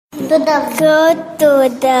Go to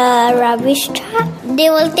the rubbish truck. They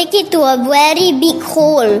will take it to a very big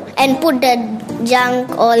hole and put the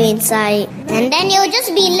junk all inside. And then you'll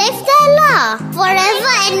just be left there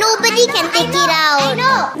forever and nobody can take it out. I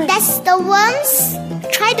know. That's the worms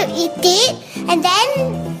try to eat it, and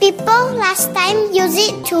then people last time use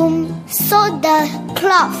it to sew the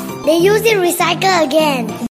cloth. They use it recycle again.